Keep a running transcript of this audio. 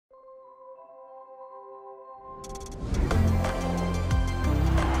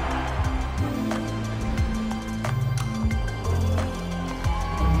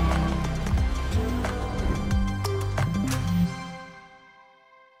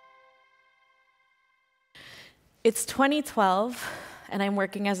It's 2012, and I'm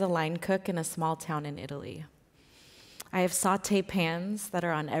working as a line cook in a small town in Italy. I have sauté pans that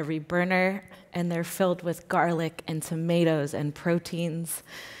are on every burner, and they're filled with garlic and tomatoes and proteins.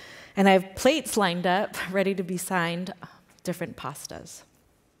 And I have plates lined up, ready to be signed, different pastas.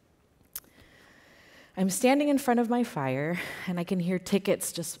 I'm standing in front of my fire, and I can hear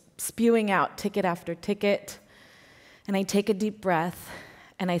tickets just spewing out, ticket after ticket. And I take a deep breath,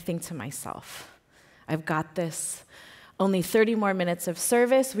 and I think to myself, I've got this. Only 30 more minutes of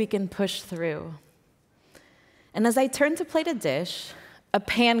service, we can push through. And as I turn to plate a dish, a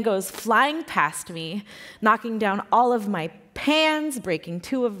pan goes flying past me, knocking down all of my pans, breaking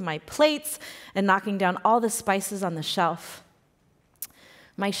 2 of my plates, and knocking down all the spices on the shelf.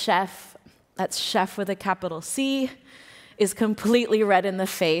 My chef, that's chef with a capital C, is completely red in the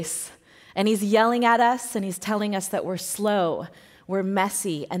face, and he's yelling at us, and he's telling us that we're slow, we're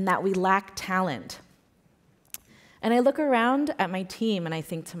messy, and that we lack talent. And I look around at my team and I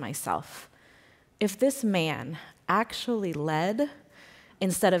think to myself, if this man actually led,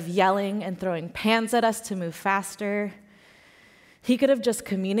 instead of yelling and throwing pans at us to move faster, he could have just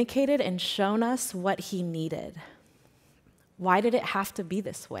communicated and shown us what he needed. Why did it have to be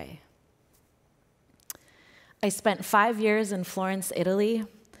this way? I spent 5 years in Florence, Italy,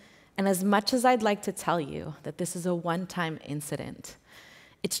 and as much as I'd like to tell you that this is a one-time incident,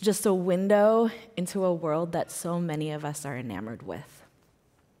 it's just a window into a world that so many of us are enamored with.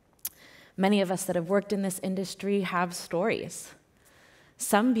 Many of us that have worked in this industry have stories,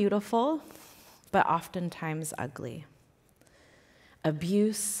 some beautiful, but oftentimes ugly.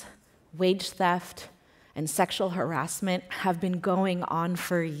 Abuse, wage theft, and sexual harassment have been going on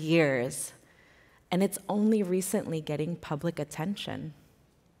for years, and it's only recently getting public attention.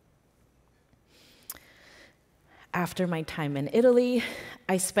 After my time in Italy,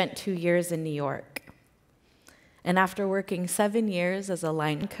 I spent 2 years in New York. And after working 7 years as a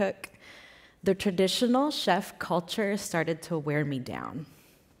line cook, the traditional chef culture started to wear me down.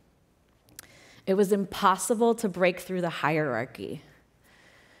 It was impossible to break through the hierarchy.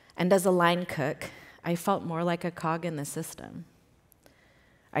 And as a line cook, I felt more like a cog in the system.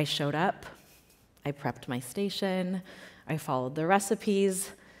 I showed up, I prepped my station, I followed the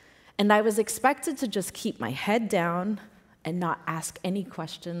recipes, and I was expected to just keep my head down and not ask any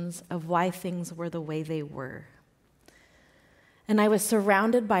questions of why things were the way they were. And I was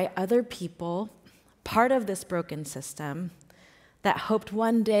surrounded by other people, part of this broken system, that hoped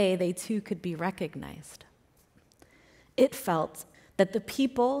one day they too could be recognized. It felt that the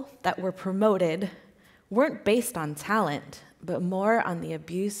people that were promoted weren't based on talent, but more on the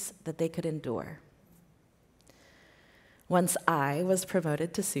abuse that they could endure. Once I was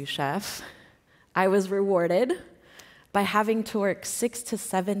promoted to sous chef, I was rewarded by having to work 6 to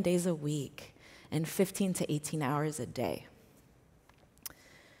 7 days a week and 15 to 18 hours a day.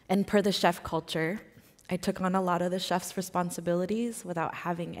 And per the chef culture, I took on a lot of the chef's responsibilities without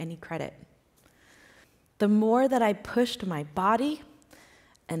having any credit. The more that I pushed my body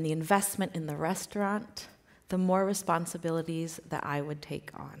and the investment in the restaurant, the more responsibilities that I would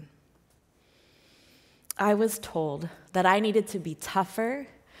take on. I was told that I needed to be tougher,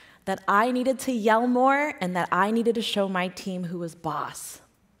 that I needed to yell more, and that I needed to show my team who was boss.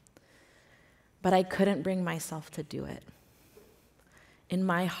 But I couldn't bring myself to do it. In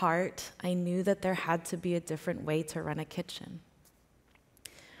my heart, I knew that there had to be a different way to run a kitchen.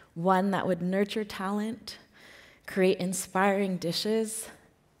 One that would nurture talent, create inspiring dishes,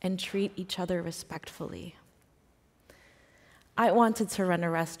 and treat each other respectfully. I wanted to run a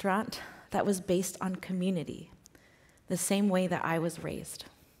restaurant that was based on community, the same way that I was raised.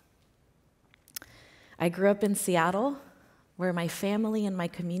 I grew up in Seattle, where my family and my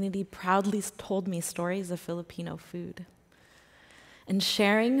community proudly told me stories of Filipino food. And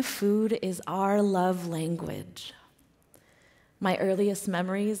sharing food is our love language. My earliest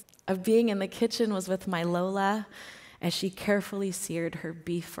memories of being in the kitchen was with my Lola as she carefully seared her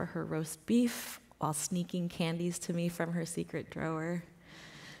beef for her roast beef while sneaking candies to me from her secret drawer.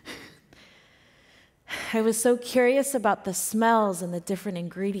 I was so curious about the smells and the different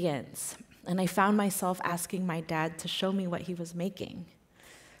ingredients, and I found myself asking my dad to show me what he was making.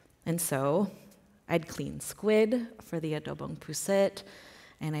 And so I'd clean squid for the adobong pusit,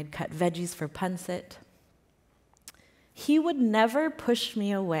 and I'd cut veggies for pancit. He would never push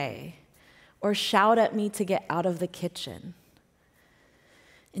me away or shout at me to get out of the kitchen.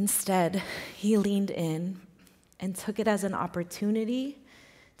 Instead, he leaned in and took it as an opportunity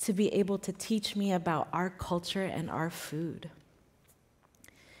to be able to teach me about our culture and our food.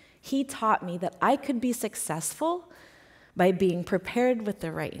 He taught me that I could be successful by being prepared with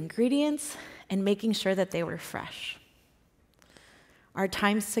the right ingredients and making sure that they were fresh. Our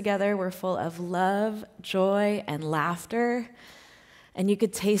times together were full of love, joy, and laughter, and you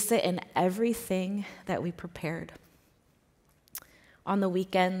could taste it in everything that we prepared. On the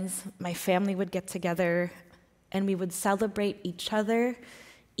weekends, my family would get together, and we would celebrate each other,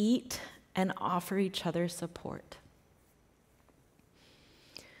 eat, and offer each other support.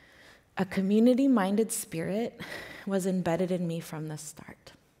 A community-minded spirit was embedded in me from the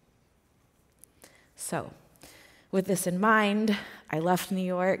start. So, with this in mind, I left New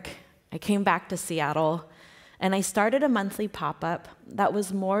York, I came back to Seattle, and I started a monthly pop-up that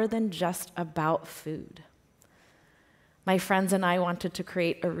was more than just about food. My friends and I wanted to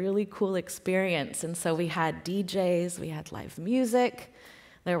create a really cool experience, and so we had DJs, we had live music,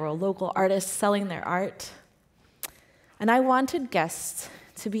 there were local artists selling their art, and I wanted guests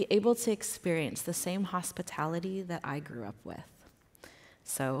to be able to experience the same hospitality that I grew up with.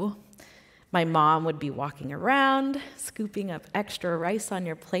 So, my mom would be walking around, scooping up extra rice on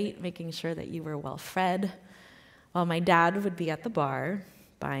your plate, making sure that you were well fed, while my dad would be at the bar,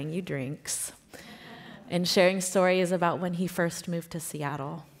 buying you drinks, and sharing stories about when he first moved to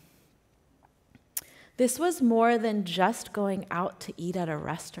Seattle. This was more than just going out to eat at a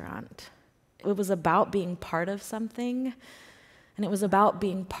restaurant. It was about being part of something, and it was about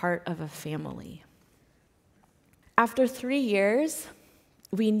being part of a family. After 3 years,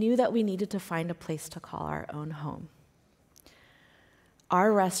 we knew that we needed to find a place to call our own home.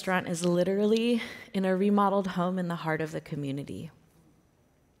 Our restaurant is literally in a remodeled home in the heart of the community.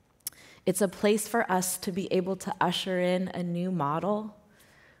 It's a place for us to be able to usher in a new model,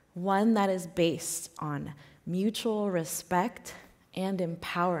 one that is based on mutual respect and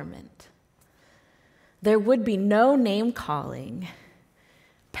empowerment. There would be no name-calling,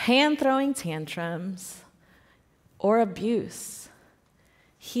 pan-throwing tantrums, or abuse.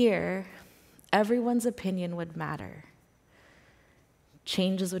 Here, everyone's opinion would matter.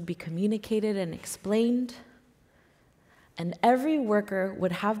 Changes would be communicated and explained, and every worker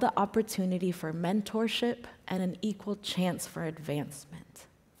would have the opportunity for mentorship and an equal chance for advancement.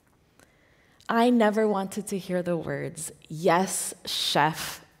 I never wanted to hear the words, "Yes,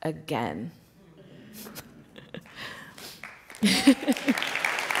 chef," again.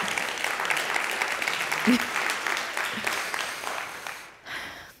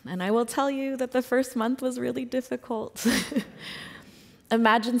 And I will tell you that the first month was really difficult.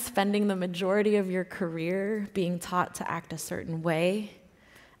 Imagine spending the majority of your career being taught to act a certain way,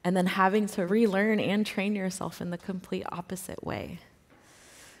 and then having to relearn and train yourself in the complete opposite way.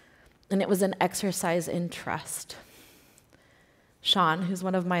 And it was an exercise in trust. Sean, who's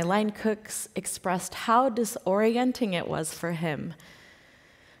one of my line cooks, expressed how disorienting it was for him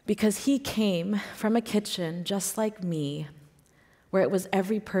because he came from a kitchen just like me, where it was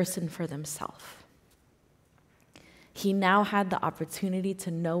every person for themselves. He now had the opportunity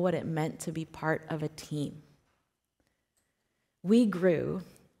to know what it meant to be part of a team. We grew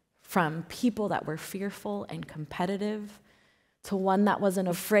from people that were fearful and competitive to one that wasn't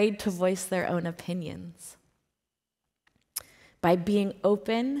afraid to voice their own opinions. By being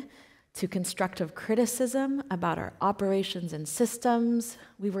open to constructive criticism about our operations and systems,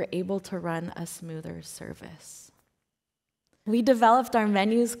 we were able to run a smoother service. We developed our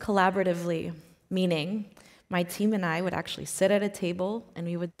menus collaboratively, meaning my team and I would actually sit at a table and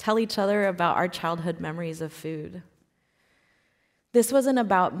we would tell each other about our childhood memories of food. This wasn't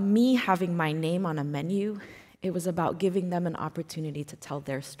about me having my name on a menu. It was about giving them an opportunity to tell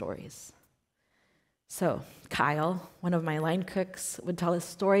their stories. So Kyle, one of my line cooks, would tell us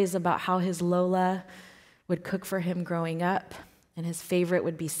stories about how his Lola would cook for him growing up, and his favorite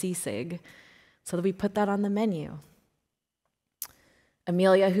would be sisig, so that we put that on the menu.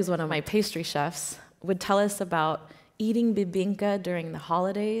 Amelia, who's one of my pastry chefs, would tell us about eating bibinka during the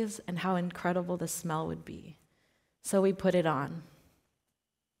holidays and how incredible the smell would be. So we put it on.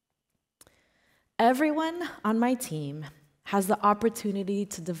 Everyone on my team has the opportunity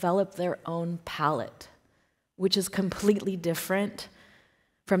to develop their own palate, which is completely different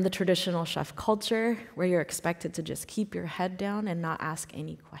from the traditional chef culture where you're expected to just keep your head down and not ask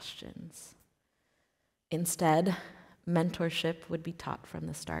any questions. Instead, mentorship would be taught from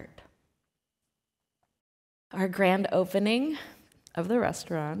the start. Our grand opening of the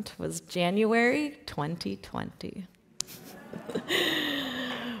restaurant was January 2020.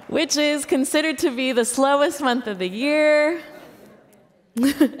 Which is considered to be the slowest month of the year.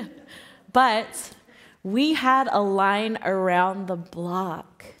 But We had a line around the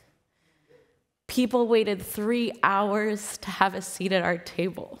block. People waited 3 hours to have a seat at our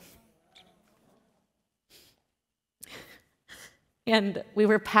table. And we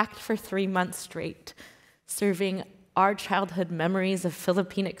were packed for 3 months straight, serving our childhood memories of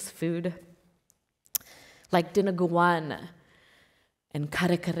Filipinx food, like dinuguan and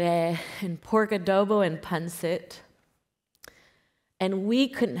kare-kare and pork adobo and pancit. And we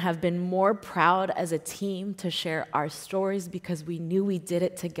couldn't have been more proud as a team to share our stories because we knew we did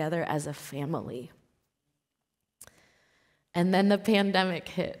it together as a family. And then the pandemic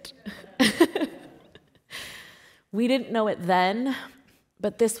hit. We didn't know it then,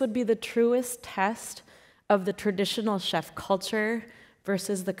 but this would be the truest test of the traditional chef culture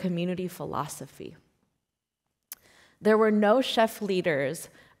versus the community philosophy. There were no chef leaders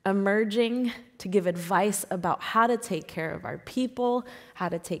emerging to give advice about how to take care of our people, how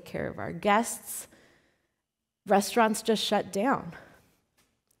to take care of our guests. Restaurants just shut down.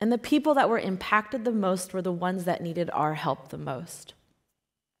 And the people that were impacted the most were the ones that needed our help the most.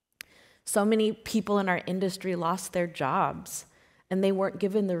 So many people in our industry lost their jobs, and they weren't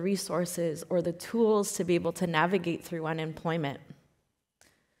given the resources or the tools to be able to navigate through unemployment.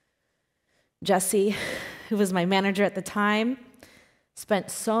 Jesse, who was my manager at the time, spent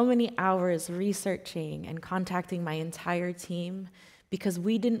so many hours researching and contacting my entire team because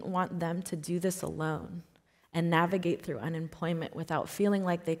we didn't want them to do this alone and navigate through unemployment without feeling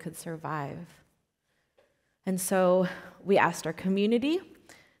like they could survive. And so we asked our community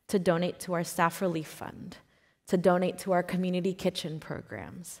to donate to our staff relief fund, to donate to our community kitchen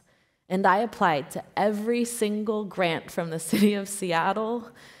programs. And I applied to every single grant from the city of Seattle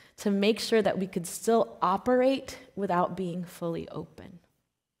to make sure that we could still operate without being fully open.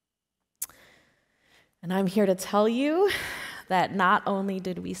 And I'm here to tell you that not only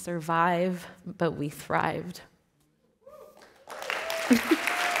did we survive, but we thrived.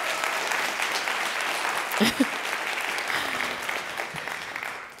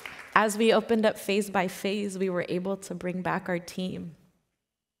 As we opened up phase by phase, we were able to bring back our team.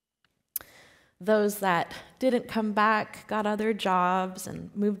 Those that didn't come back got other jobs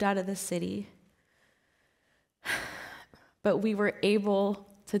and moved out of the city. But we were able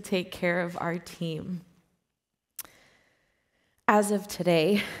to take care of our team. As of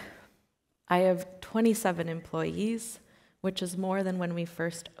today, I have 27 employees, which is more than when we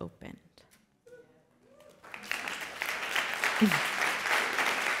first opened.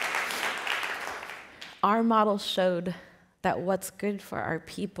 Our model showed that what's good for our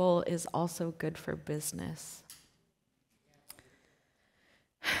people is also good for business.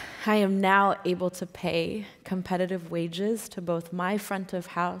 I am now able to pay competitive wages to both my front of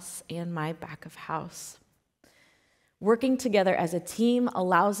house and my back of house. Working together as a team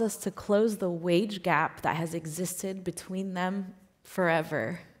allows us to close the wage gap that has existed between them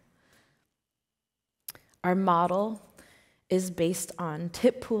forever. Our model is based on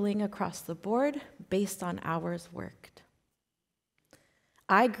tip pooling across the board, based on hours worked.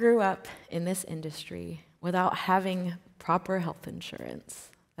 I grew up in this industry without having proper health insurance,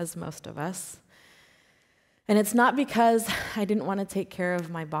 as most of us. And it's not because I didn't want to take care of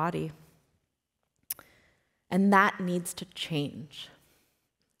my body. And that needs to change.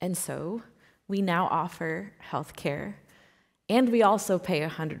 And so we now offer health care, and we also pay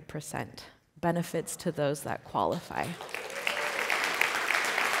 100% benefits to those that qualify.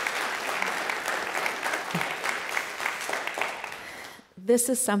 This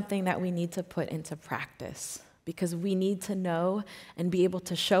is something that we need to put into practice because we need to know and be able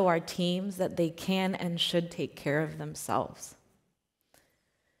to show our teams that they can and should take care of themselves.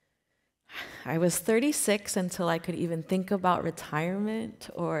 I was 36 until I could even think about retirement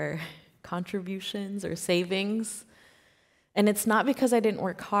or contributions or savings. And it's not because I didn't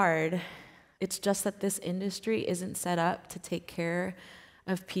work hard. It's just that this industry isn't set up to take care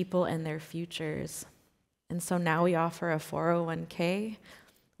of people and their futures. And so now we offer a 401k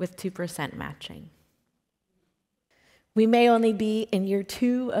with 2% matching. We may only be in year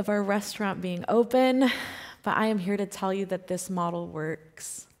 2 of our restaurant being open, but I am here to tell you that this model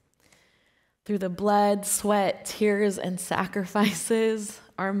works. Through the blood, sweat, tears, and sacrifices,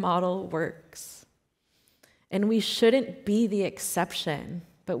 our model works. And we shouldn't be the exception,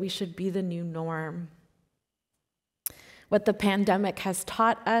 but we should be the new norm. What the pandemic has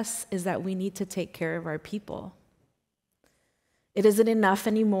taught us is that we need to take care of our people. It isn't enough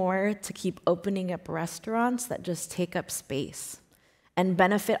anymore to keep opening up restaurants that just take up space and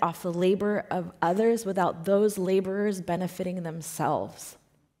benefit off the labor of others without those laborers benefiting themselves.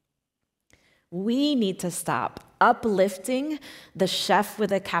 We need to stop uplifting the chef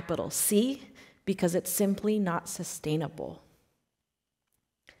with a capital C because it's simply not sustainable.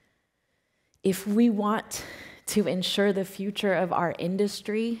 If we want to ensure the future of our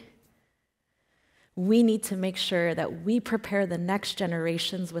industry, we need to make sure that we prepare the next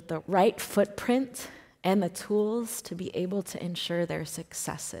generations with the right footprint and the tools to be able to ensure their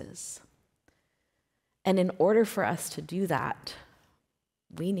successes. And in order for us to do that,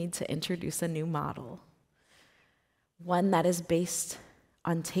 we need to introduce a new model, one that is based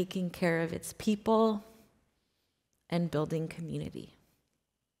on taking care of its people and building community.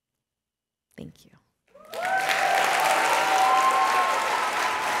 Thank you.